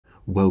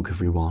Welcome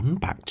everyone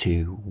back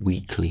to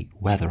weekly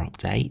weather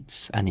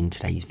updates, and in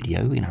today's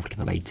video we're going to have a look at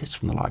the latest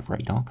from the live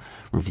radar,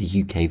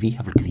 review the UKV,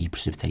 have a look at the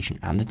precipitation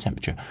and the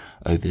temperature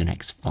over the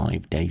next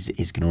 5 days. It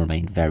is going to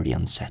remain very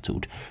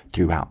unsettled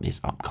throughout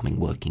this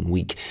upcoming working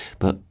week,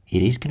 but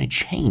it is going to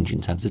change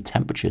in terms of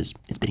temperatures.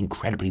 It's been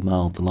incredibly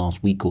mild the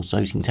last week or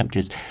so, seeing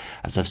temperatures,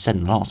 as I've said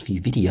in the last few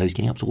videos,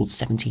 getting up towards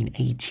 17,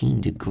 18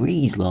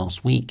 degrees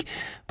last week.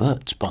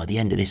 But by the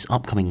end of this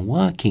upcoming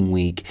working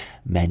week,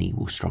 many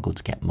will struggle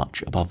to get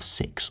much above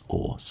 6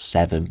 or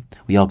 7.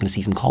 We are going to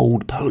see some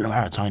cold polar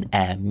maritime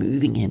air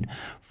moving in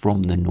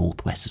from the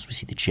northwest as we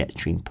see the jet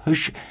stream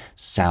push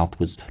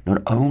southwards,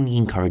 not only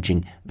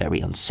encouraging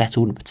very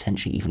unsettled and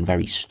potentially even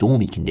very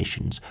stormy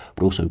conditions,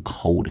 but also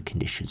colder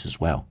conditions as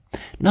well.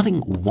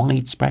 Nothing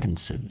widespread and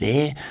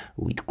severe.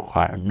 We'd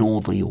require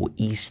northerly or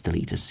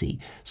easterly to see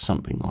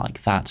something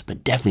like that,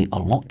 but definitely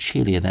a lot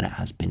chillier than it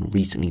has been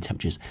recently.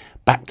 Temperatures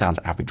back down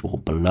to average or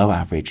below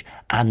average,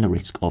 and the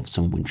risk of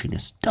some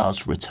winteriness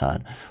does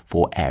return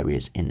for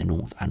areas in the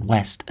north and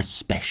west,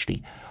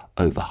 especially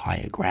over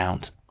higher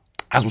ground.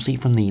 As we'll see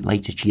from the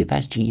latest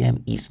GFS,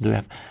 GEM, Eastern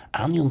UF,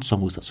 and the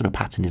ensembles, that sort of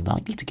pattern is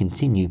likely to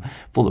continue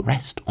for the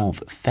rest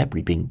of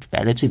February, being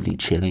relatively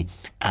chilly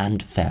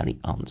and fairly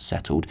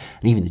unsettled.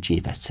 And even the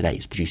GFS today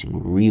is producing a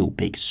real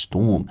big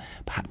storm,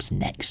 perhaps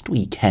next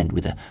weekend,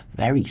 with a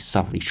very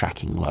southerly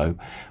tracking low,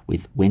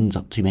 with winds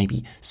up to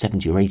maybe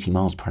 70 or 80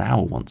 miles per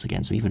hour once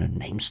again. So even a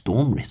named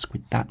storm risk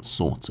with that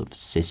sort of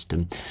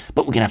system.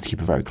 But we're going to have to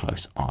keep a very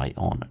close eye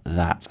on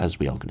that, as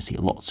we are going to see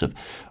lots of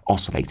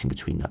oscillating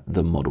between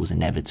the models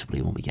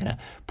inevitably when we get a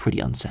pretty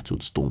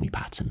unsettled stormy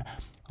pattern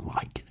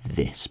like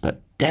this.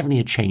 But definitely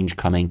a change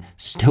coming.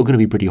 Still going to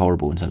be pretty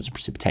horrible in terms of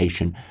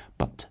precipitation,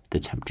 but the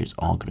temperatures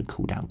are going to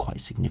cool down quite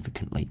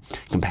significantly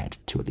compared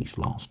to at least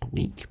last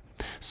week.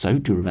 So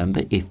do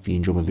remember, if you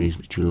enjoy my videos,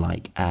 which you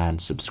like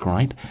and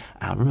subscribe,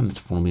 and remember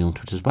to follow me on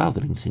Twitter as well. The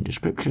link's in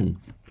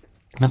description.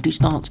 Now, if we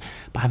start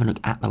by having a look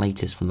at the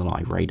latest from the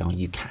live radar,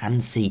 you can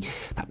see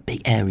that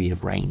big area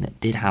of rain that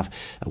did have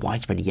a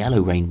widespread yellow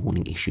rain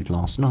warning issued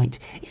last night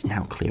is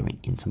now clearing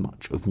into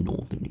much of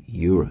northern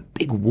Europe.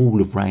 Big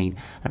wall of rain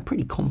and a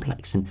pretty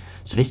complex and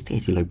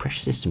sophisticated low pressure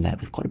system there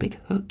with quite a big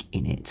hook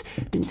in it.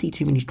 Didn't see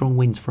too many strong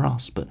winds for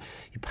us, but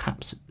you're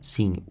perhaps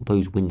seeing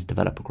those winds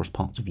develop across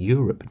parts of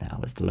Europe now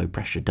as the low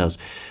pressure does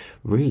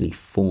really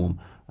form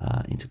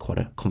into quite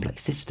a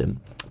complex system.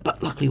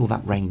 But luckily all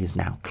that rain is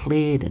now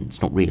cleared and it's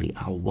not really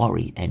our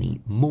worry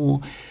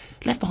anymore.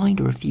 Left behind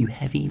are a few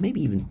heavy,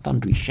 maybe even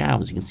thundery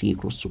showers. You can see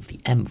across sort of the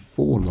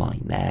M4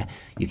 line there,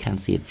 you can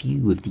see a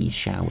few of these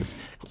showers.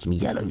 Got some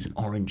yellows and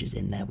oranges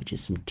in there, which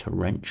is some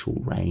torrential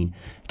rain.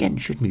 Again,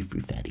 should move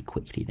through fairly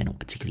quickly. They're not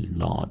particularly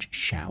large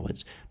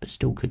showers, but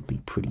still could be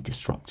pretty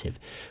disruptive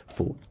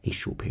for a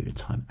short period of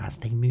time as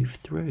they move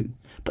through.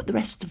 But the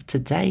rest of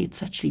today,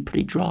 it's actually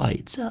pretty dry.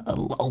 It's a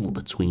lull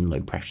between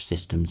low pressure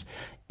systems.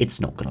 It's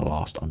not going to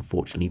last,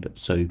 unfortunately, but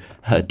so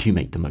do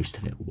make the most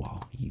of it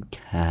while you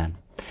can.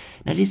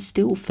 Now, it is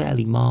still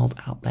fairly mild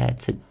out there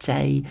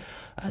today.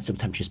 Some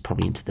temperatures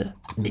probably into the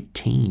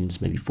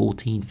mid-teens, maybe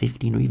 14,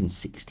 15, or even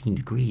 16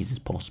 degrees is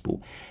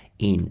possible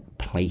in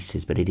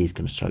places, but it is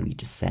going to slowly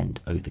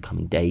descend over the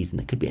coming days, and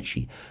there could be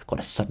actually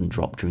quite a sudden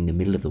drop during the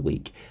middle of the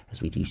week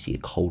as we do see a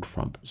cold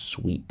front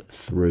sweep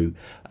through.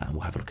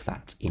 We'll have a look at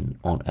that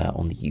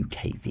on the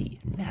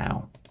UKV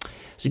now.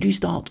 So do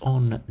start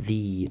on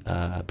the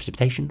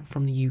precipitation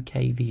from the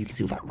UKV. You can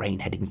see all that rain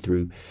heading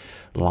through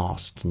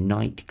last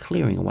night,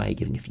 clearing away,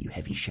 giving a few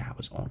heavy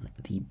showers on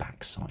the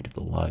backside of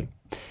the low.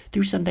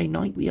 Through Sunday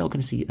night, we are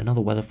going to see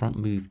another weather front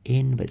move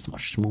in, but it's a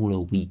much smaller,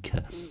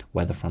 weaker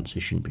weather front, so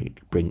it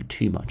shouldn't bring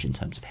too much in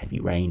terms of heavy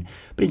rain.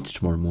 But into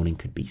tomorrow morning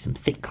could be some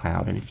thick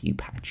cloud and a few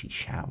patchy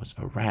showers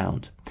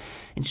around.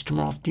 Into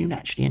tomorrow afternoon,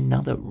 actually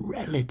another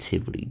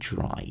relatively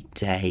dry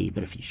day,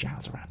 but a few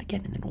showers around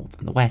again in the north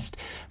and the west.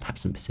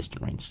 Perhaps some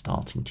persistent rain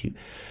starting to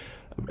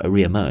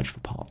re-emerge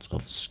for parts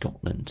of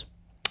Scotland.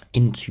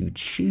 Into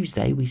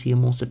Tuesday, we see a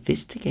more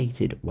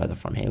sophisticated weather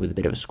front here with a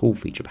bit of a squall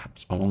feature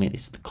perhaps along it.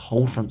 This is the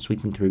cold front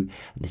sweeping through,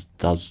 and this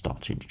does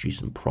start to introduce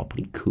some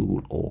properly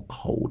cool or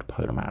cold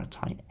polar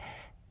maritime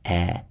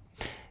air.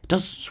 It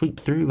does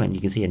sweep through, and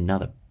you can see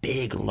another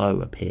big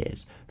low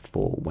appears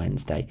for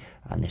Wednesday,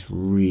 and this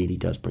really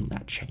does bring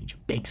that change. A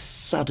big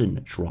sudden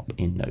drop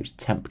in those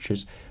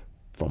temperatures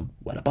from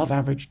well above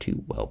average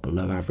to well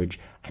below average,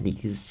 and you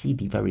can see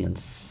the very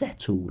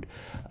unsettled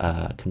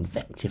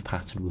convective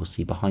pattern we'll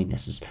see behind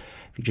this. As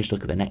if you just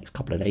look at the next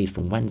couple of days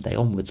from Wednesday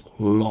onwards,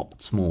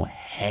 lots more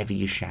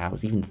heavier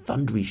showers, even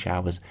thundery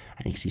showers,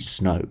 and you can see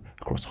snow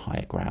across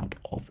higher ground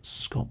of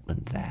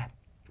Scotland there.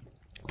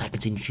 That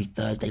continues through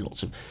Thursday,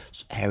 lots of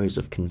areas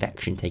of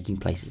convection taking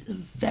place. It's a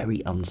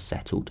very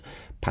unsettled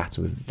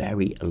pattern with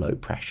very low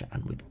pressure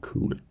and with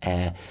cool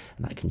air,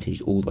 and that continues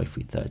all the way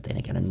through Thursday. And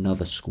again,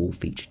 another squall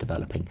feature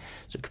developing,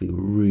 so it could be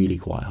really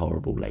quite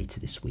horrible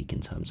later this week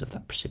in terms of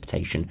that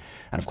precipitation.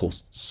 And of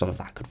course, some of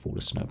that could fall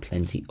as snow.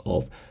 Plenty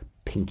of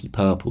pinky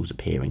purples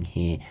appearing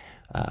here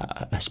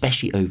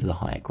especially over the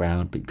higher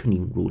ground, but couldn't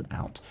even rule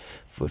out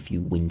for a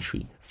few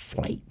wintry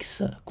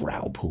flakes,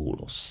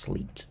 growlpool or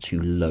sleet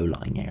to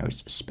low-lying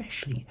areas,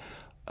 especially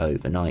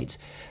overnight.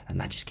 And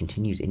that just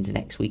continues into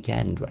next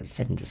weekend, where it's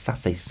set into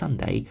Saturday,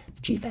 Sunday.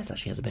 The GFS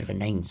actually has a bit of a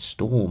named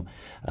storm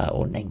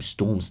or named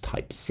storms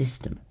type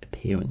system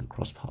appearing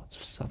across parts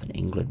of southern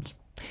England.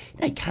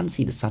 You can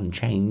see the sun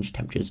change,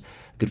 temperatures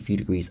a good few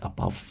degrees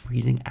above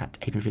freezing at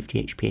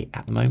 850 HPA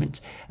at the moment,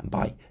 and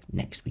by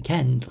next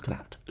weekend, look at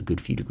that, a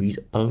good few degrees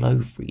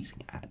below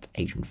freezing at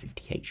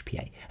 850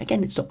 HPA.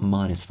 Again, it's not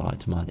 -5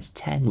 to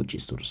 -10, which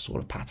is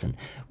sort of pattern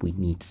we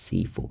need to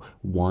see for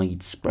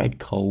widespread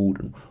cold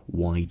and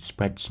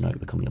widespread snow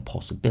becoming a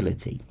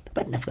possibility.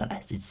 But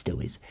nevertheless, it still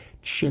is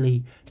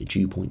chilly. The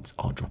dew points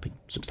are dropping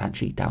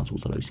substantially down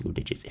towards the low single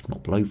digits, if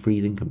not below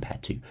freezing,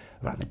 compared to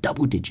around the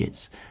double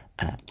digits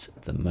at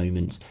the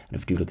moment. And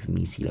if we do look at the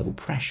mean sea level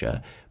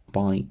pressure,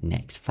 by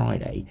next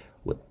Friday,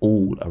 we're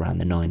all around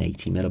the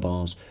 980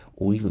 millibars,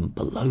 or even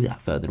below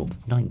that further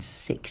north,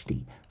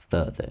 960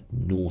 further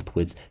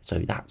northwards. So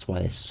that's why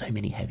there's so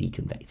many heavy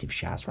convective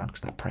showers around,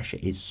 because that pressure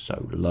is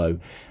so low.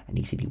 And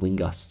you see the wind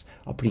gusts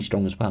are pretty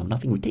strong as well.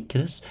 Nothing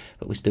ridiculous,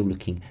 but we're still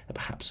looking at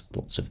perhaps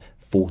lots of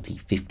 40,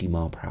 50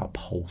 mile per hour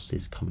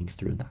pulses coming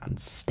through that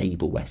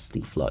unstable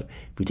westerly flow.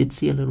 If we did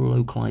see a little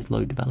localized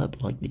low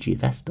develop like the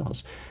GFS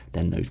does,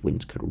 then those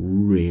winds could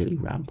really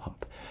ramp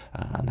up.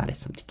 And that is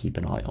something to keep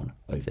an eye on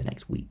over the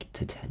next week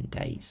to 10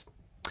 days.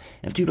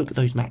 And if you look at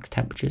those max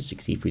temperatures, you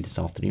can see through this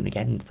afternoon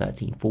again,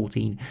 13,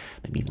 14,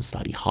 maybe even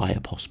slightly higher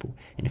possible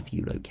in a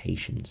few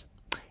locations.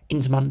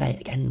 Into Monday,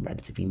 again,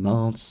 relatively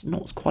mild,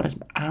 not quite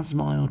as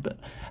mild, but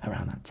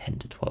around that 10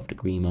 to 12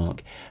 degree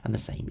mark. And the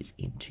same is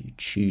into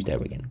Tuesday,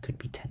 where again, could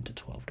be 10 to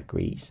 12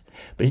 degrees.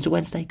 But into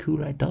Wednesday,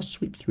 cooler air does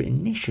sweep through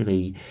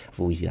initially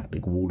before we see that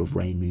big wall of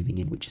rain moving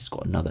in, which has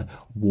got another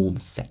warm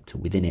sector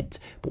within it.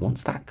 But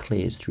once that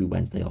clears through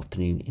Wednesday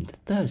afternoon into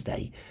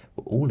Thursday,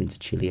 we're all into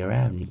chillier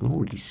air, and you can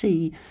already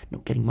see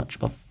not getting much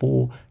above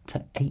 4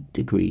 to 8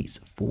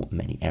 degrees for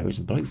many areas,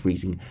 and below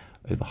freezing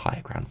over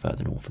higher ground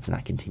further northwards, and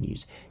that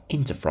continues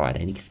into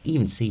Friday. And you can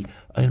even see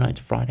overnight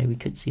to Friday we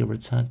could see a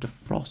return to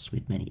frost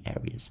with many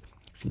areas.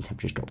 Seeing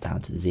temperatures drop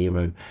down to the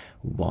 0,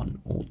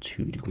 1 or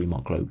 2 degree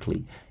mark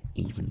locally,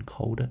 even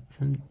colder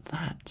than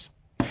that.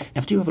 Now,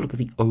 if you do have a look at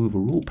the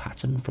overall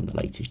pattern from the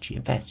latest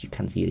GFS, you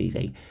can see it is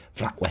a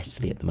flat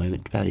westerly at the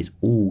moment, but that is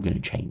all going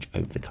to change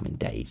over the coming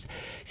days.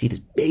 See this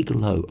big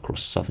low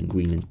across southern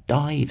Greenland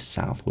dives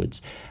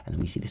southwards, and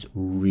then we see this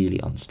really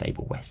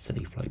unstable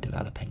westerly flow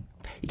developing.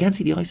 You can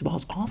see the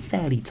isobars are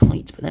fairly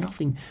tight, but they're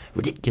nothing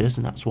ridiculous,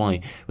 and that's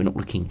why we're not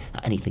looking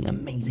at anything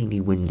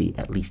amazingly windy,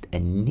 at least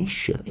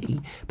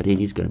initially. But it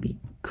is going to be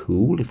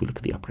cool. If we look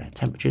at the upper air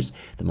temperatures,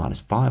 the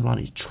 -5 line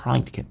is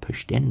trying to get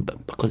pushed in,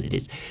 but because it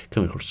is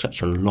coming across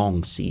such a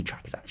long sea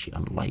track, it's actually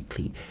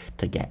unlikely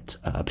to get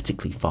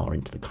particularly far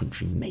into the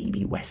country,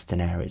 maybe western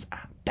areas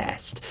at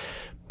best.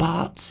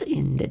 But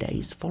in the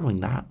days following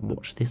that,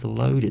 watch this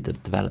low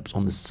that develops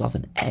on the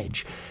southern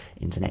edge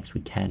into next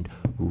weekend.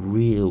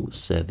 Real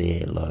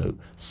severe low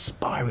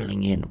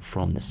spiraling in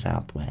from the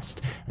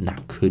southwest, and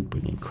that could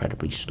bring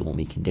incredibly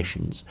stormy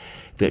conditions.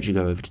 If we actually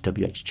go over to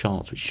WX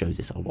charts, which shows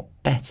this a lot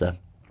better,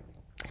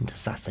 into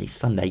Saturday,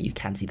 Sunday, you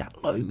can see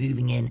that low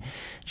moving in,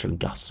 showing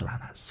gusts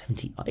around that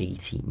 70 or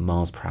 80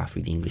 miles per hour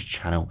through the English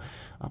Channel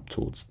up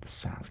towards the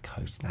south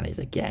coast. And that is,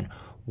 again,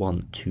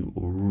 one to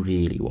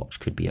really watch.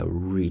 Could be a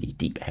really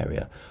deep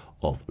area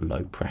of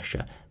low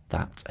pressure.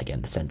 That,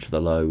 again, the centre of the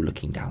low,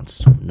 looking down to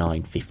sort of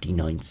 950,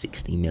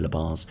 960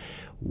 millibars.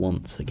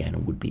 Once again,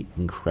 it would be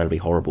incredibly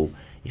horrible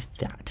if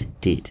that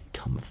did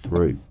come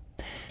through.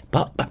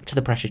 But back to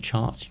the pressure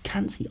charts, you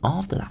can see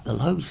after that the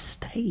low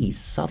stays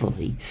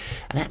southerly,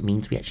 and that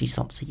means we actually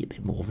start to see a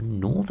bit more of a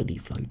northerly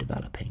flow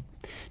developing.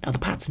 Now the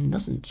pattern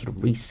doesn't sort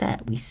of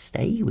reset, we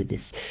stay with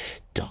this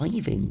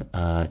diving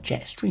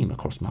jet stream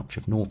across much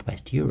of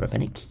northwest Europe,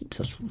 and it keeps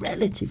us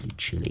relatively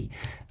chilly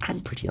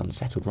and pretty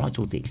unsettled right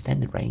toward the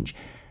extended range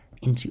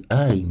into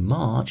early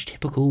March,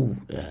 typical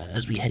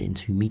as we head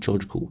into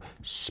meteorological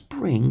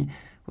spring.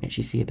 We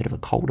actually see a bit of a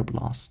colder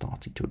blast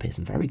starting to appear,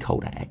 some very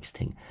cold air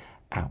exiting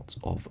out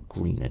of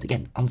Greenland.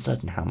 Again,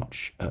 uncertain how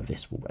much of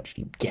this will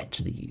actually get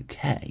to the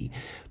UK,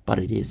 but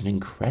it is an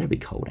incredibly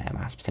cold air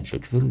mass, potentially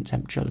equivalent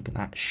temperature. Look at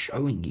that,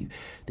 showing you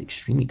the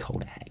extremely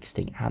cold air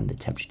exiting and the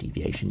temperature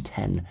deviation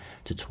 10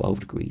 to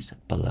 12 degrees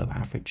below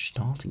average,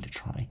 starting to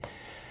try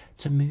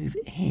to move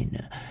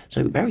in.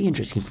 So very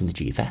interesting from the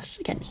GFS.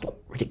 Again, it's not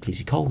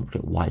ridiculously cold,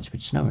 not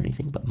widespread snow or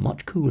anything, but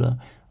much cooler,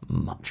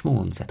 much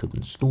more unsettled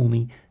and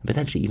stormy, and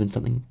potentially even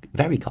something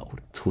very cold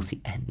towards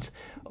the end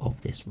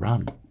of this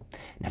run.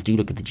 Now, if you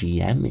look at the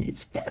GM,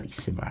 it's fairly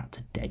similar out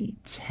to day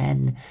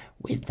 10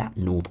 with that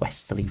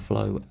northwesterly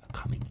flow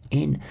coming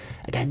in.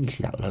 Again, you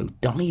see that low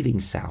diving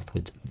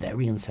southwards,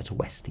 very unsettled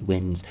westerly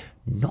winds,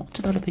 not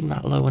developing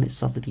that low on its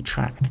southerly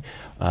track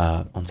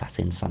on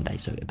Saturday and Sunday.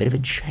 So a bit of a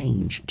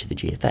change to the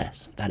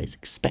GFS that is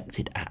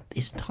expected at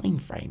this time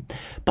frame,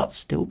 but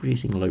still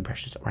producing low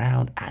pressures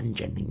around and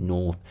generally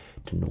north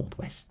to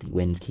northwesterly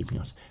winds, keeping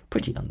us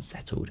pretty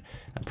unsettled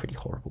and pretty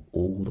horrible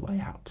all the way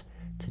out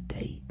to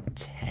day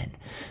 10,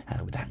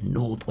 with that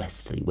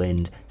northwesterly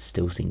wind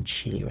still seeing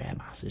chillier air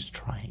masses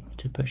trying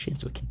to push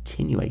into a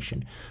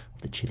continuation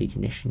of the chilly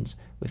conditions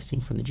we've seen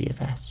from the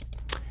GFS.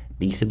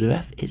 The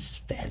CWF is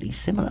fairly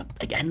similar.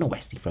 Again, a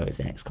westerly flow over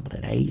the next couple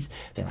of days.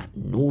 Then that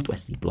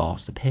northwesterly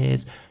blast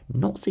appears.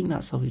 Not seeing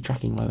that southerly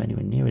tracking low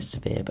anywhere near as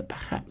severe, but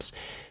perhaps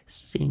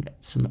seeing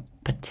some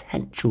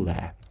potential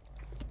there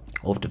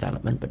of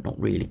development, but not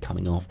really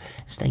coming off,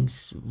 staying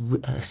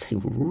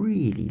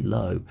really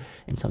low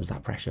in terms of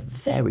that pressure,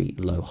 very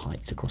low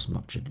heights across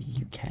much of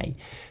the UK,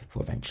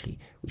 before eventually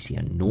we see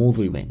a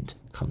northerly wind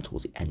come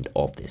towards the end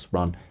of this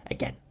run.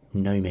 Again,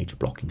 no major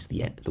blockings to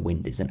the end. The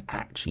wind isn't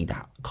actually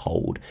that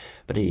cold,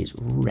 but it is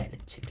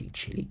relatively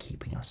chilly,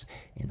 keeping us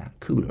in that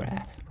cooler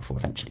air before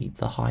eventually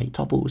the high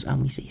topples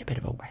and we see a bit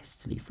of a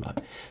westerly flow.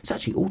 So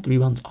actually all three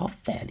runs are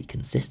fairly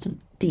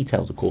consistent.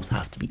 Details, of course,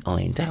 have to be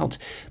ironed out,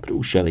 but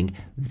all showing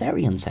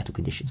very unsettled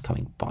conditions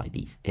coming by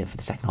these for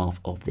the second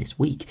half of this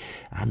week,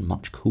 and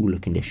much cooler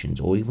conditions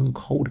or even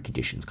colder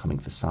conditions coming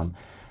for some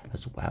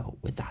as well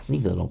with that. And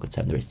even the longer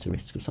term, there is the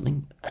risk of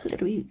something a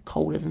little bit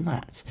colder than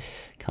that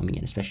coming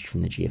in, especially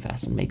from the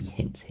GFS and maybe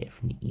hints here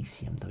from the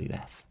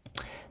ECMWF.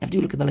 Now, if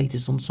you look at the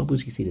latest ensembles,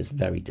 you can see this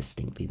very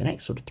distinctly. The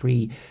next sort of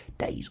 3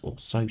 days or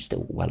so,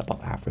 still well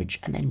above average,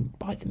 and then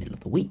by the middle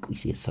of the week, we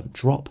see a sudden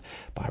drop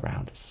by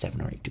around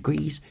 7 or 8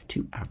 degrees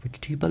to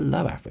average to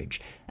below average.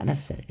 And as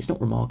I said, it's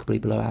not remarkably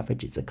below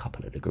average, it's a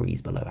couple of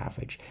degrees below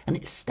average, and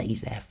it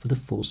stays there for the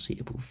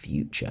foreseeable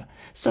future.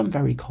 Some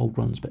very cold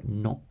runs, but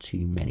not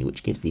too many,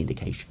 which gives the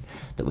indication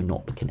that we're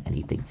not looking at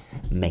anything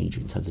major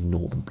in terms of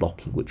northern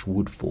blocking, which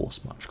would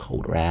force much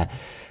colder air.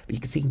 But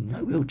you can see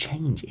no real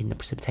change in the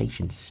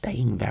precipitation,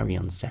 staying very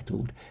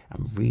unsettled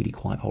and really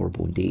quite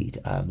horrible indeed.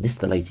 This is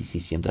the latest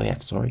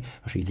CCMWF, sorry,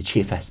 I'll show you the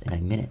GFS in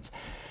a minute,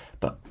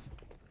 but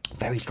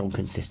very strong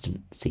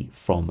consistency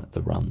from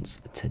the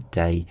runs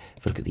today.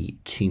 If you look at the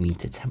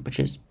 2-meter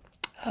temperatures,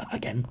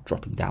 again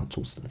dropping down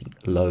towards the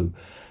low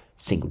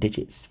single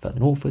digits further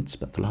northwards,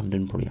 but for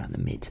London probably around the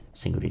mid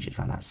single digits,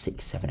 around that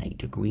 6, 7, 8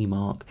 degree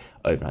mark.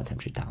 Overnight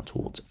temperature down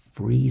towards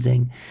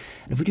freezing.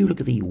 And if we do look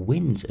at the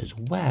winds as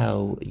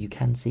well, you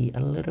can see a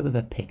little bit of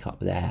a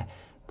pickup there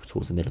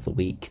towards the middle of the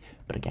week,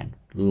 but again,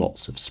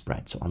 lots of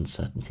spread, so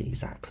uncertainty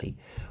exactly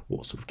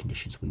what sort of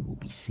conditions we will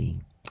be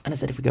seeing. And as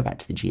I said, if we go back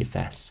to the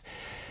GFS,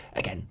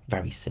 again,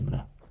 very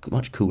similar,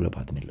 much cooler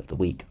by the middle of the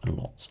week and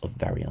lots of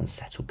very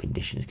unsettled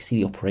conditions. You can see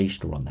the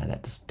operational run there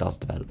that just does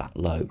develop that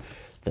low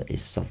that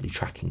is southerly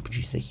tracking,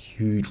 produces a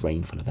huge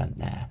rainfall event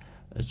there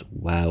as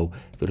well.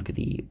 If we look at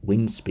the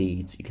wind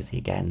speeds, you can see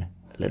again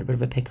a little bit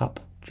of a pickup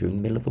during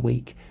the middle of the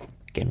week.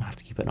 Again, we'll have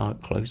to keep a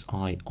close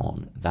eye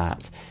on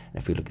that.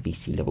 And if we look at the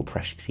sea level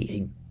pressure, you can see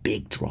a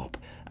big drop,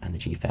 and the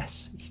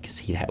GFS, you can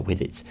see that with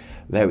its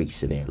very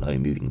severe low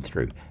moving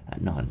through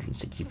at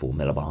 964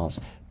 millibars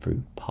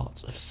through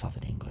parts of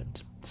southern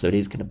England. So it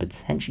is going to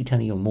potentially turn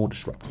even more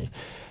disruptive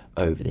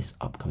over this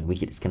upcoming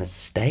week. It's going to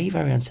stay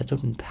very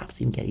unsettled and perhaps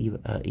even get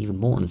even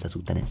more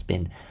unsettled than it's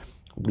been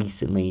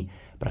recently.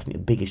 But I think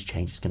the biggest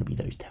change is going to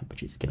be those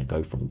temperatures. It's going to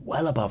go from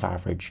well above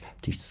average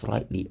to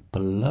slightly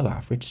below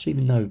average. So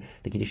even though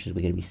the conditions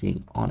we're going to be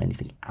seeing aren't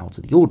anything out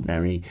of the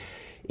ordinary,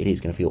 it is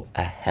going to feel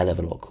a hell of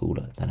a lot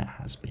cooler than it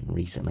has been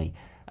recently.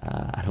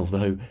 And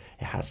although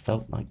it has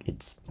felt like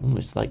it's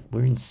almost like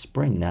we're in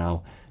spring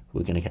now,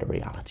 we're going to get a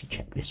reality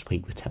check this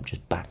week with temperatures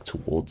back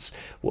towards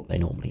what they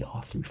normally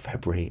are through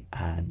February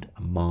and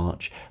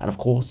March. And of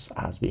course,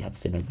 as we have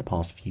seen over the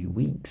past few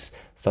weeks,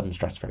 southern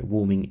stratospheric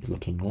warming is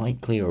looking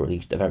likely, or at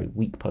least a very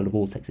weak polar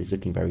vortex is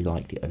looking very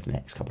likely over the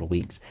next couple of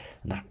weeks.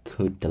 And that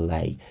could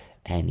delay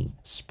any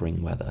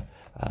spring weather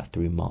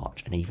through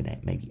March and even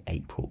maybe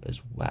April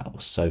as well.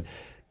 So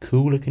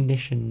cooler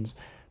conditions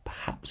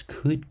perhaps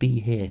could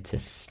be here to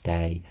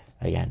stay.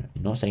 Again,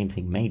 not saying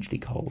anything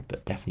majorly cold,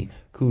 but definitely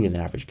cooler than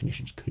average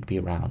conditions could be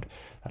around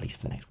at least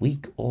for the next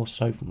week or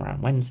so, from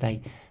around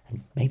Wednesday,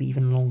 and maybe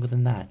even longer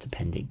than that,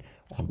 depending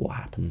on what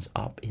happens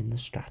up in the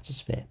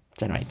stratosphere.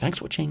 So anyway, thanks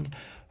for watching.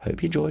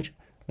 Hope you enjoyed.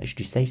 Make sure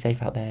you stay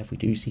safe out there. If we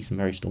do see some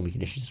very stormy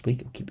conditions this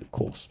week, I'll keep you, of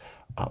course,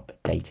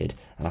 updated.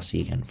 And I'll see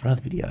you again for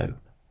another video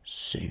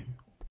soon.